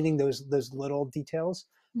eliminating those little details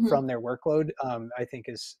from their workload, I think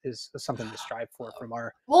is something to strive for from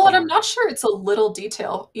our. Well, and I'm not sure it's a little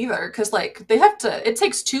detail either, because like it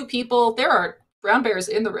takes two people. There are brown bears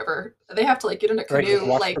in the river. They have to like get in a canoe.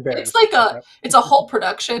 Right, like it's like it's a whole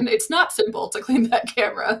production. It's not simple to clean that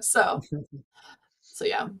camera. So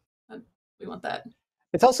yeah, we want that.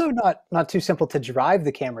 It's also not too simple to drive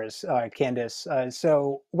the cameras, Candice.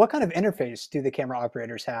 So what kind of interface do the camera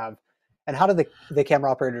operators have, and how do the camera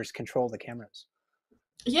operators control the cameras?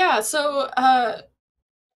 Yeah, so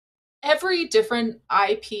every different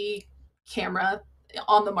IP camera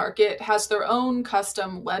on the market has their own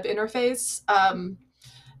custom web interface,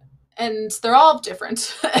 and they're all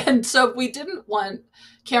different. And so we didn't want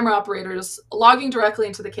camera operators logging directly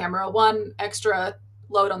into the camera, one extra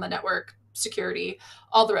load on the network, security,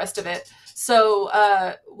 all the rest of it.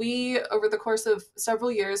 So we, over the course of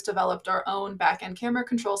several years, developed our own back-end camera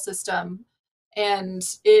control system. And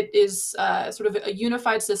it is sort of a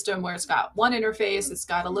unified system where it's got one interface. It's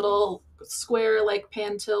got a little square, like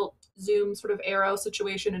pan, tilt, zoom sort of arrow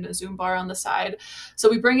situation and a zoom bar on the side. So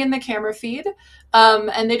we bring in the camera feed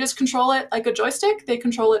and they just control it like a joystick. They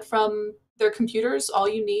control it from their computers. All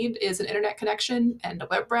you need is an internet connection and a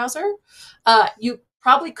web browser. You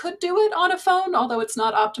probably could do it on a phone, although it's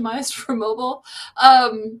not optimized for mobile.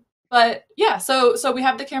 But yeah, so we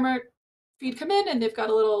have the camera feed come in, and they've got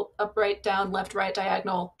a little up, right, down, left, right,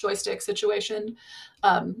 diagonal joystick situation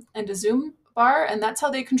and a zoom bar, and that's how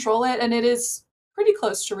they control it. And it is pretty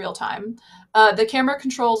close to real time. The camera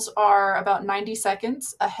controls are about 90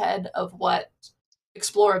 seconds ahead of what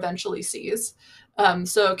Explore eventually sees.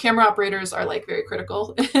 So camera operators are like very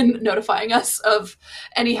critical in notifying us of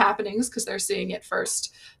any happenings because they're seeing it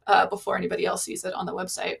first before anybody else sees it on the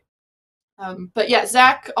website. But yeah,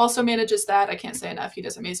 Zach also manages that. I can't say enough. He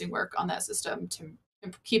does amazing work on that system to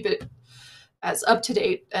keep it as up to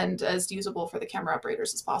date and as usable for the camera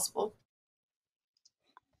operators as possible.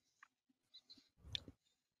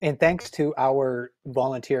 And thanks to our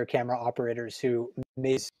volunteer camera operators who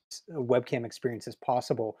made this webcam experiences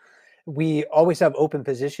possible. We always have open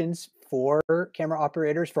positions for camera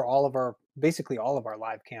operators for basically all of our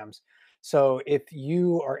live cams. So if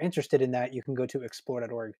you are interested in that, you can go to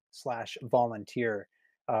explore.org/volunteer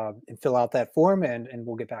and fill out that form, and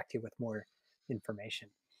we'll get back to you with more information.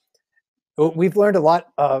 We've learned a lot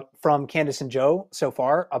from Candice and Joe so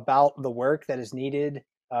far about the work that is needed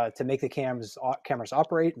to make the cameras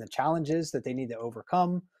operate and the challenges that they need to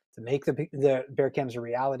overcome to make the bear cams a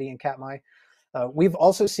reality in Katmai. We've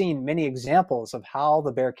also seen many examples of how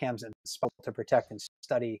the bear cams inspire to protect and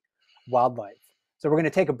study wildlife. So we're going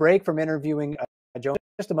to take a break from interviewing Joe in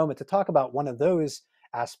just a moment to talk about one of those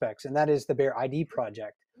aspects, and that is the Bear ID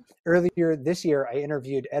project. Earlier this year, I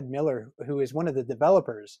interviewed Ed Miller, who is one of the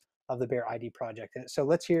developers of the Bear ID project. And so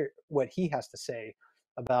let's hear what he has to say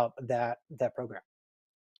about that program.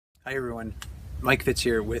 Hi, everyone. Mike Fitz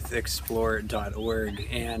here with explore.org,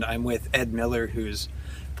 and I'm with Ed Miller, who's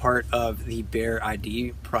part of the Bear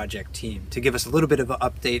ID project team, to give us a little bit of an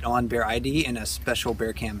update on Bear ID and a special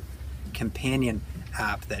BearCam companion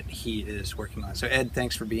app that he is working on. So Ed,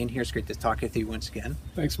 thanks for being here. It's great to talk with you once again.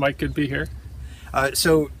 Thanks, Mike. Good to be here.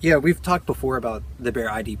 So yeah, we've talked before about the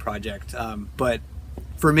Bear ID project, but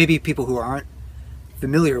for maybe people who aren't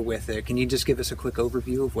familiar with it, can you just give us a quick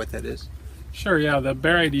overview of what that is? Sure, yeah. The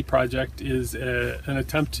Bear ID project is an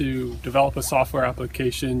attempt to develop a software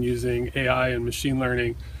application using AI and machine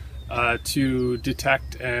learning to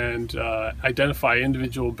detect and identify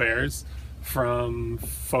individual bears from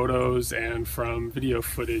photos and from video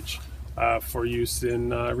footage for use in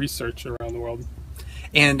research around the world.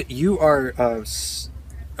 And you are,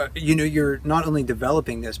 you're not only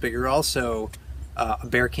developing this, but you're also a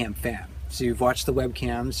BearCam fan. So you've watched the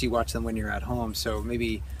webcams, you watch them when you're at home. So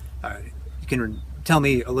maybe you can tell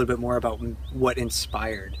me a little bit more about what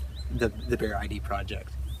inspired the Bear ID project.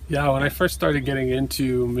 Yeah, when I first started getting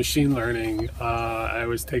into machine learning, I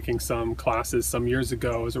was taking some classes some years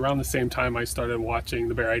ago. It was around the same time I started watching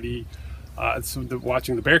the Bear ID,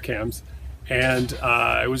 watching the BearCams. And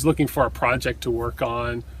I was looking for a project to work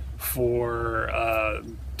on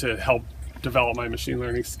to help develop my machine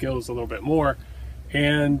learning skills a little bit more.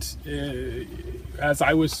 And as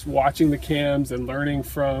I was watching the cams and learning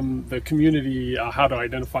from the community how to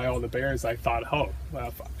identify all the bears, I thought, oh,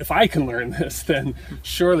 well, if I can learn this, then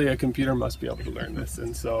surely a computer must be able to learn this.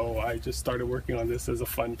 And so I just started working on this as a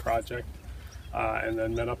fun project, and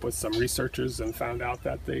then met up with some researchers and found out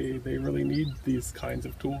that they really need these kinds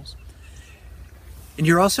of tools. And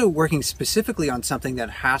you're also working specifically on something that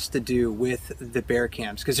has to do with the bear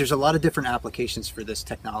cams, because there's a lot of different applications for this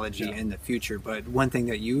technology in the future. But one thing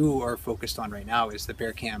that you are focused on right now is the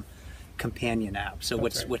BearCam companion app. So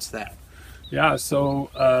what's that? Yeah, so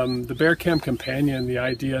the BearCam companion, the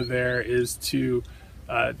idea there is to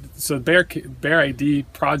so Bear ID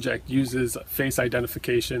project uses face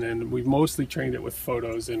identification, and we've mostly trained it with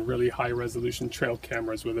photos and really high resolution trail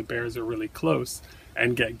cameras where the bears are really close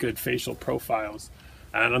and get good facial profiles.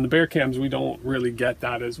 And on the bear cams, we don't really get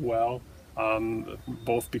that as well,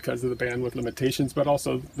 both because of the bandwidth limitations, but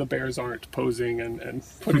also the bears aren't posing and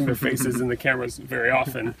putting their faces in the cameras very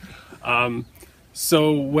often.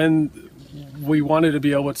 So when we wanted to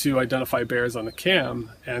be able to identify bears on the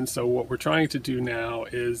cam, and so what we're trying to do now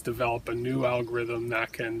is develop a new algorithm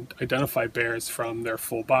that can identify bears from their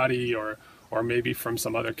full body or maybe from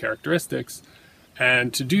some other characteristics.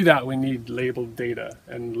 And to do that, we need labeled data.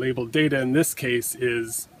 And labeled data in this case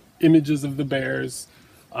is images of the bears,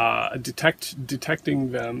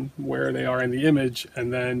 detecting them where they are in the image,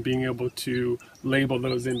 and then being able to label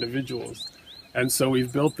those individuals. And so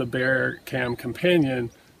we've built the BearCam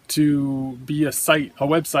companion to be a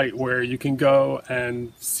website where you can go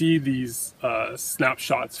and see these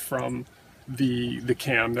snapshots from the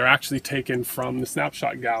cam. They're actually taken from the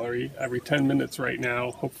snapshot gallery every 10 minutes right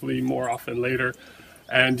now, hopefully more often later.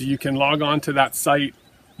 And you can log on to that site.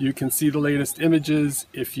 You can see the latest images.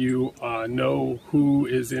 If you know who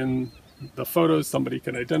is in the photos, somebody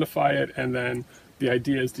can identify it. And then the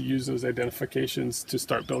idea is to use those identifications to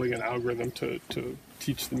start building an algorithm to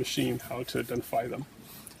teach the machine how to identify them.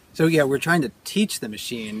 So yeah, we're trying to teach the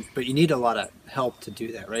machine, but you need a lot of help to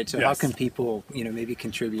do that, right? So yes. How can people, maybe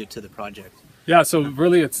contribute to the project? Yeah, so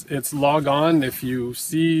really it's log on. If you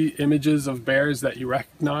see images of bears that you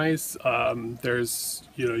recognize, there's,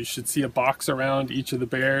 you should see a box around each of the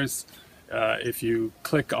bears. If you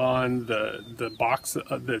click on the box,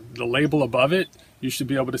 the label above it, you should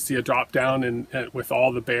be able to see a drop down and with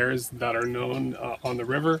all the bears that are known on the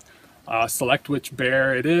river. Select which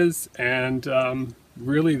bear it is, and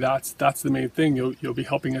really that's the main thing. You'll be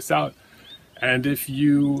helping us out. And if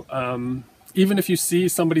you, even if you see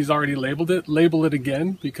somebody's already labeled it, label it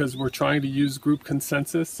again, because we're trying to use group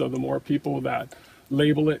consensus. So the more people that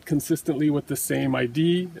label it consistently with the same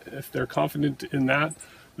ID, if they're confident in that,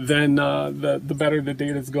 then the better the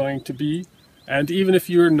data is going to be. And even if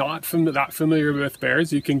you're not that familiar with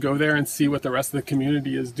bears, you can go there and see what the rest of the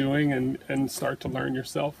community is doing and start to learn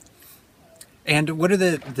yourself. And what are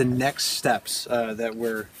the next steps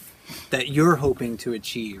that you're hoping to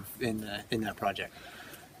achieve in that project?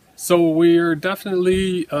 So we're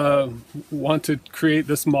definitely want to create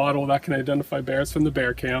this model that can identify bears from the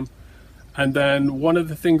bear cam. And then one of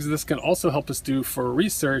the things this can also help us do for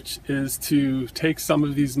research is to take some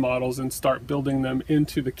of these models and start building them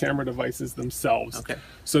into the camera devices themselves. Okay.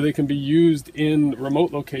 So they can be used in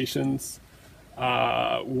remote locations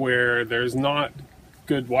where there's not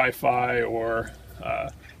good Wi-Fi or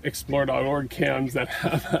explore.org cams that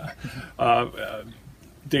have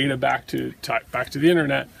data back to the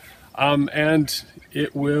internet. And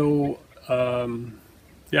it will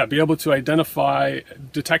be able to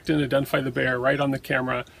detect and identify the bear right on the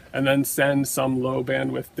camera, and then send some low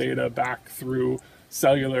bandwidth data back through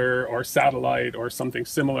cellular or satellite or something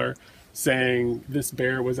similar, saying this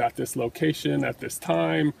bear was at this location at this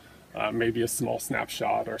time, maybe a small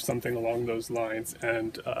snapshot or something along those lines.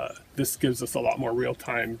 And this gives us a lot more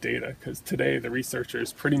real-time data, because today the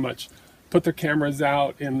researchers pretty much put their cameras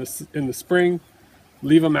out in the spring,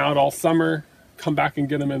 leave them out all summer, come back and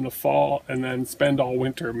get them in the fall, and then spend all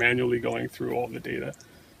winter manually going through all the data.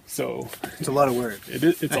 So it's a lot of work.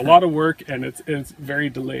 It's a lot of work, and it's very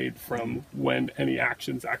delayed from when any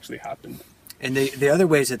actions actually happen. And the other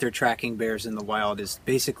ways that they're tracking bears in the wild is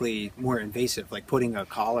basically more invasive, like putting a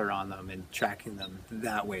collar on them and tracking them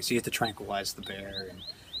that way. So you have to tranquilize the bear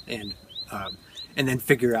and then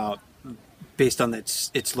figure out, based on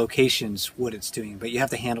its locations, what it's doing. But you have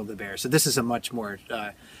to handle the bear. So this is a much more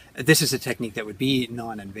this is a technique that would be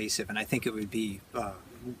non-invasive, and I think it would be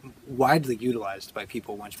widely utilized by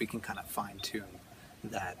people once we can kind of fine-tune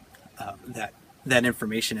that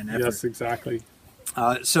information and effort. Yes, exactly.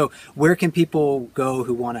 So where can people go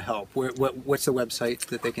who want to help? What's the website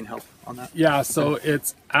that they can help on that? Yeah, so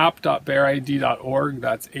it's app.bearid.org.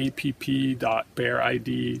 That's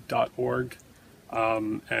app.bearid.org.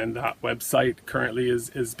 And that website currently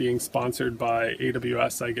is being sponsored by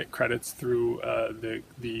AWS. I get credits through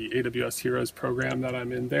the AWS Heroes program that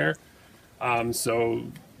I'm in there. So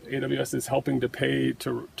AWS is helping to pay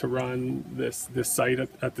to run this site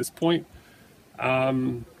at this point.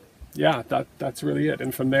 That's really it.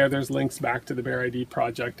 And from there, there's links back to the Bear ID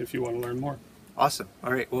project if you want to learn more. Awesome.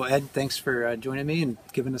 All right. Well, Ed, thanks for joining me and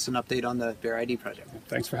giving us an update on the Bear ID project.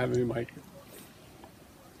 Thanks for having me, Mike.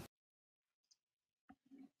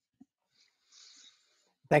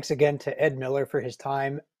 Thanks again to Ed Miller for his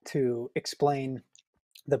time to explain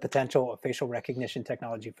the potential of facial recognition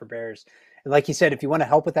technology for bears. And like he said, if you want to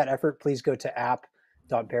help with that effort, please go to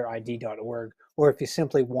app.bearid.org, or if you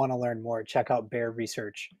simply want to learn more, check out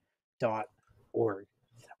bearresearch.org.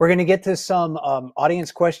 We're going to get to some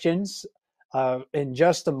audience questions in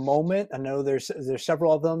just a moment. I know there's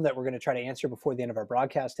several of them that we're going to try to answer before the end of our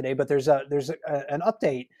broadcast today, but there's an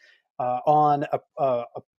update on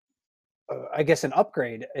I guess an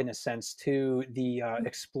upgrade in a sense to the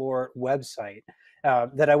Explore website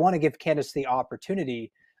that I want to give Candice the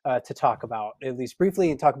opportunity to talk about, at least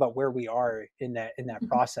briefly, and talk about where we are in that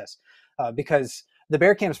process, because the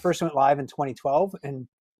Bear Cams first went live in 2012, and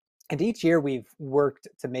each year we've worked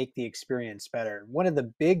to make the experience better. One of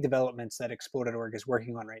the big developments that Explore.org is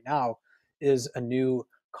working on right now is a new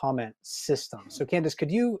comment system. So Candice, could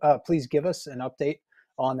you please give us an update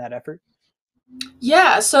on that effort?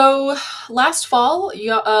 Yeah, so last fall,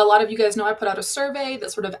 a lot of you guys know I put out a survey that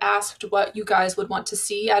sort of asked what you guys would want to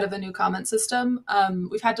see out of a new comment system.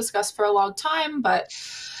 We've had discussed for a long time, but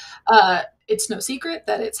it's no secret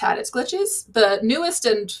that it's had its glitches. The newest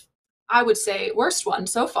and I would say worst one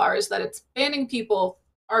so far is that it's banning people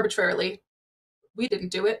arbitrarily. We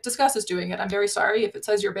didn't do it. Discuss is doing it. I'm very sorry. If it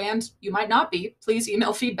says you're banned, you might not be. Please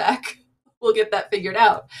email feedback. We'll get that figured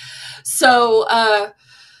out. So,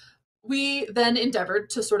 we then endeavored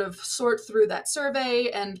to sort of sort through that survey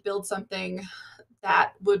and build something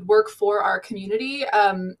that would work for our community.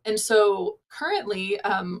 And so currently,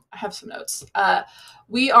 I have some notes.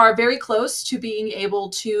 We are very close to being able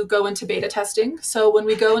to go into beta testing. So when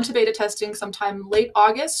we go into beta testing sometime late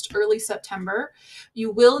August, early September, you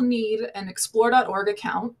will need an explore.org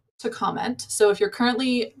account to comment. So if you're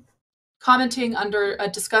currently commenting under a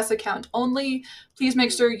Discuss account only, please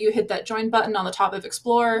make sure you hit that join button on the top of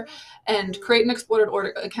Explore and create an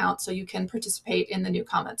Explore.org account so you can participate in the new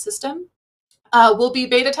comment system. We'll be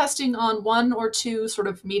beta testing on 1 or 2 sort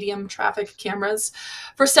of medium traffic cameras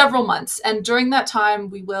for several months. And during that time,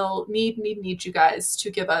 we will need you guys to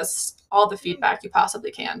give us all the feedback you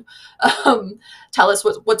possibly can. Tell us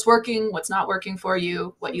what's working, what's not working for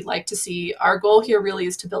you, what you'd like to see. Our goal here really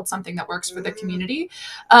is to build something that works for the community.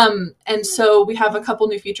 And so we have a couple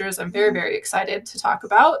new features I'm very, very excited to talk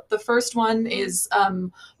about. The first one is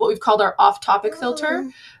what we've called our off-topic filter.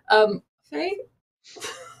 Faye?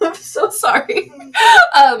 I'm so sorry.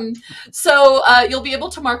 You'll be able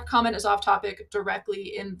to mark a comment as off topic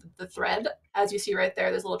directly in the thread. As you see right there,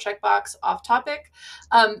 there's a little checkbox off topic.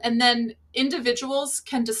 And then individuals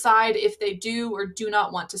can decide if they do or do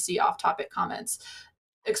not want to see off topic comments.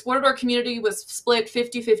 Explorador community was split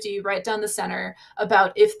 50-50 right down the center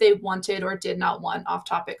about if they wanted or did not want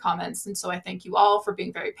off-topic comments. And so I thank you all for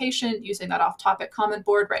being very patient using that off-topic comment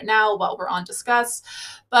board right now while we're on Discuss.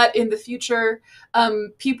 But in the future,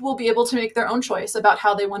 people will be able to make their own choice about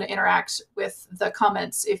how they want to interact with the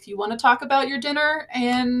comments. If you want to talk about your dinner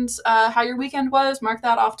and how your weekend was, mark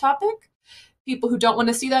that off-topic. People who don't want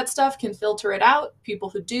to see that stuff can filter it out.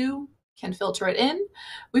 People who do can filter it in.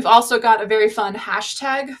 We've also got a very fun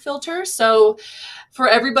hashtag filter. So for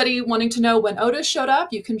everybody wanting to know when Otis showed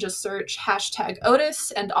up, you can just search hashtag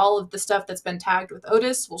Otis and all of the stuff that's been tagged with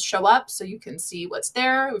Otis will show up so you can see what's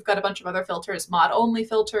there. We've got a bunch of other filters, mod only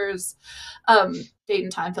filters, date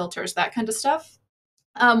and time filters, that kind of stuff.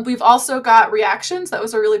 We've also got reactions. That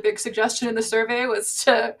was a really big suggestion in the survey, was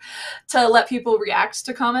to let people react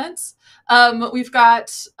to comments. We've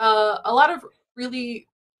got a lot of really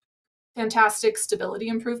fantastic stability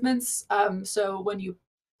improvements. So when you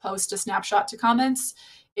post a snapshot to comments,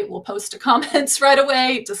 it will post to comments right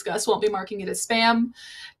away. Discuss won't be marking it as spam.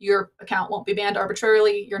 Your account won't be banned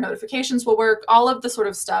arbitrarily. Your notifications will work. All of the sort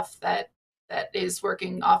of stuff that is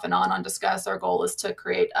working off and on Discuss. Our goal is to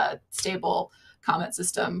create a stable comment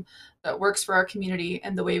system that works for our community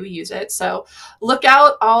and the way we use it. So look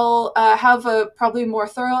out. I'll have a probably more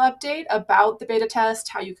thorough update about the beta test,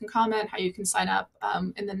 how you can comment, how you can sign up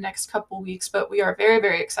in the next couple weeks. But we are very,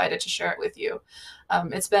 very excited to share it with you.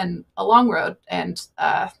 It's been a long road, and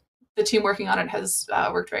the team working on it has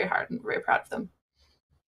worked very hard, and we're very proud of them.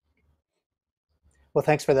 Well,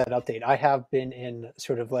 thanks for that update. I have been in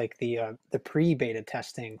sort of like the pre-beta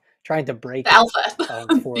testing, trying to break the alpha.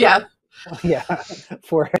 For, yeah. Yeah,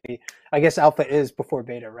 I guess alpha is before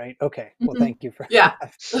beta, right? Okay, well, thank you for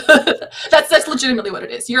that's legitimately what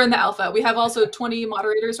it is. You're in the alpha. We have also 20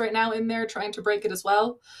 moderators right now in there trying to break it as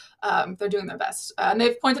well. They're doing their best, and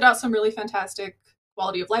they've pointed out some really fantastic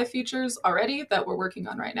quality of life features already that we're working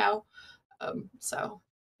on right now. So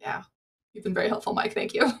yeah, you've been very helpful, Mike.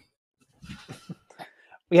 Thank you.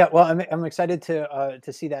 Yeah, well, I'm excited to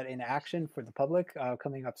see that in action for the public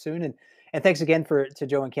coming up soon, and thanks again to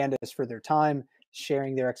Joe and Candice for their time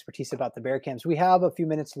sharing their expertise about the bear cams. We have a few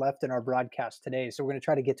minutes left in our broadcast today, so we're going to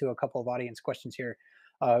try to get to a couple of audience questions here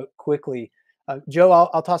quickly. Joe,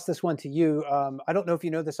 I'll toss this one to you. I don't know if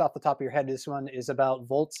you know this off the top of your head. This one is about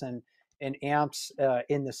volts and amps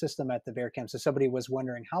in the system at the bear cam. So somebody was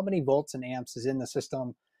wondering how many volts and amps is in the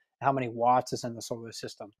system, how many watts is in the solar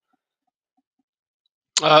system.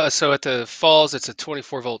 So at the falls, it's a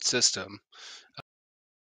 24-volt system.